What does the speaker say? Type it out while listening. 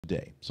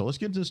Today. So let's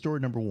get into story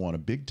number one, a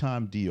big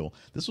time deal.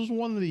 This was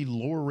one of the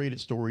lower rated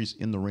stories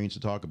in the range to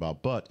talk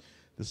about, but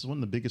this is one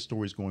of the biggest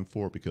stories going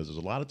forward because there's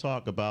a lot of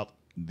talk about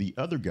the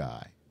other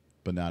guy,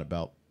 but not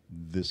about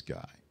this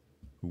guy.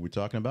 Who we're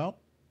talking about?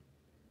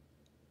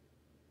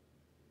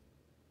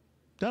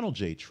 Donald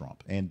J.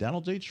 Trump. And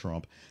Donald J.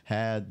 Trump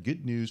had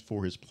good news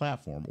for his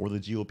platform, or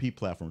the GOP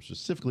platform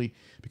specifically,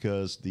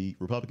 because the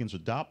Republicans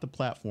adopt the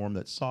platform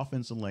that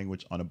softens the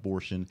language on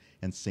abortion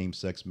and same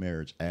sex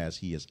marriage as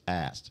he has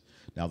asked.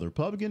 Now, the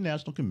Republican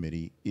National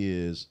Committee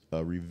is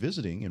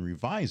revisited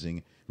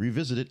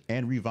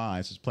and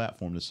revised his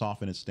platform to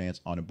soften its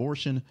stance on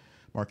abortion,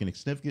 marking a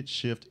significant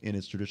shift in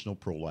its traditional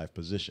pro-life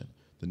position.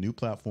 The new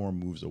platform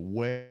moves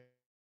away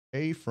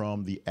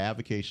from the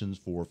advocations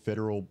for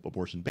federal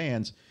abortion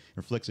bans and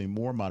reflects a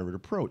more moderate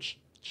approach.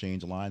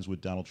 Change aligns with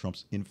Donald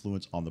Trump's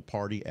influence on the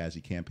party as he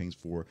campaigns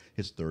for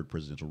his third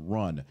presidential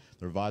run.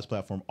 The revised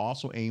platform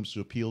also aims to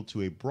appeal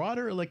to a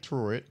broader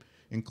electorate,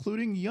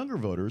 including younger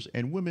voters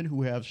and women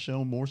who have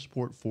shown more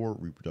support for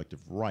reproductive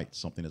rights,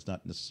 something that's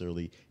not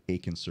necessarily a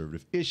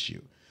conservative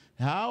issue.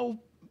 However,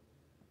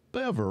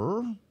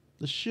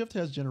 the shift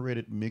has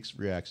generated mixed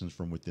reactions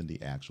from within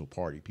the actual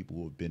party, people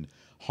who have been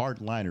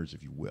hardliners,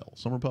 if you will.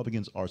 Some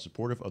Republicans are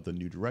supportive of the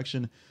new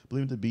direction,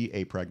 believing it to be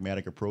a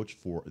pragmatic approach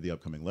for the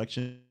upcoming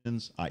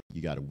elections.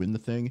 You got to win the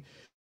thing.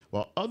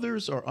 While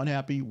others are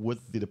unhappy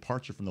with the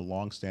departure from the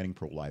long-standing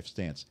pro-life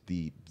stance,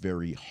 the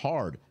very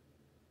hard,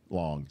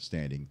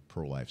 long-standing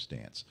pro-life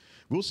stance.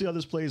 We'll see how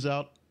this plays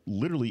out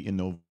literally in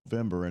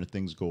November, and if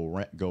things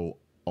go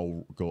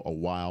a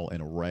while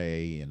and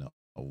array and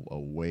a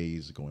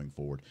ways going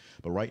forward.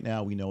 But right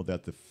now, we know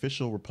that the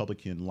official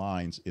Republican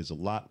lines is a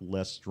lot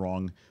less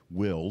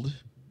strong-willed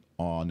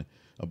on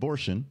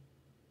abortion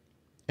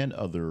and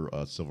other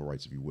civil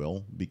rights, if you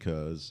will,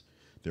 because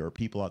there are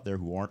people out there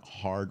who aren't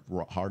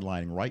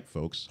hardlining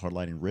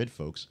red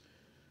folks,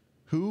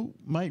 who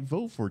might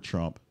vote for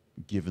Trump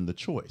given the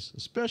choice,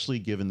 especially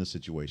given the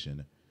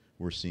situation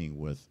we're seeing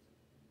with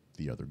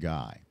the other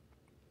guy.